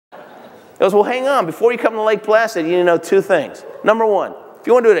goes, well, hang on. Before you come to Lake Placid, you need to know 2 things. Number 1, if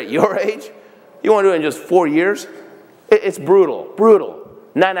you want to do it at your age, you want to do it in just 4 years, it's brutal, brutal.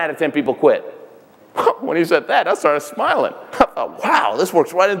 9 out of 10 people quit. When he said that, I started smiling. I thought, wow, this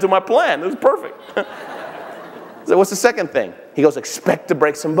works right into my plan. This is perfect. So what's the second thing? He goes, expect to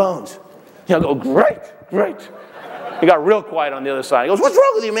break some bones. I go, great, great. He got real quiet on the other side. He goes, what's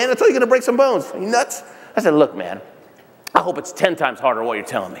wrong with you, man? I thought you were going to break some bones. Are you nuts? I said, look, man, I hope it's 10 times harder than what you're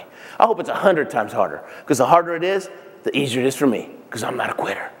telling me. I hope it's 100 times harder. Because the harder it is, the easier it is for me. Because I'm not a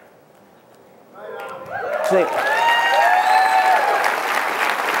quitter. See?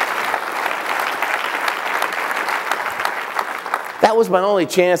 That was my only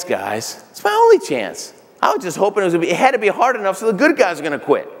chance, guys. It's my only chance. I was just hoping it had to be hard enough so the good guys are going to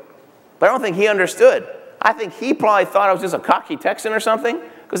quit. But I don't think he understood. I think he probably thought I was just a cocky Texan or something.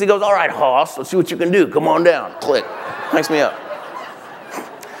 Because he goes, all right, Hoss, let's see what you can do. Come on down. Click. Hikes me up.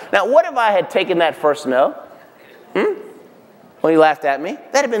 Now, what if I had taken that first no? When he laughed at me?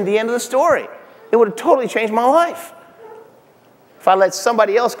 That had been the end of the story. It would have totally changed my life. If I let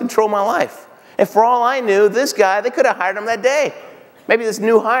somebody else control my life. And for all I knew, this guy, they could have hired him that day. Maybe this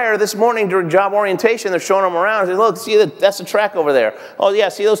new hire this morning during job orientation, they're showing him around. They say, look, see, that's the track over there. Oh, yeah,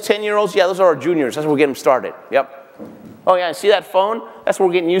 see those 10-year-olds? Yeah, those are our juniors. That's where we're getting them started. Yep. Oh, yeah, and see that phone? That's where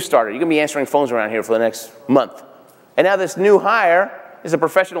we're getting you started. You're going to be answering phones around here for the next month. And now this new hire is a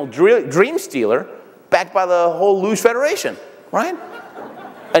professional dream stealer backed by the whole Luge Federation, right?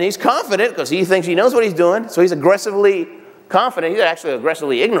 And he's confident because he thinks he knows what he's doing. So he's aggressively confident. He's actually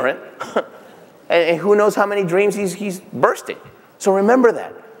aggressively ignorant. And who knows how many dreams he's bursting. So remember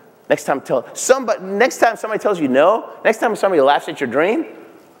that. Next time somebody tells you no, next time somebody laughs at your dream,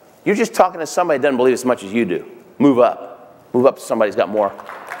 you're just talking to somebody that doesn't believe as much as you do. Move up. Move up to somebody who's got more.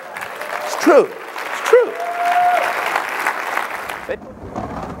 It's true.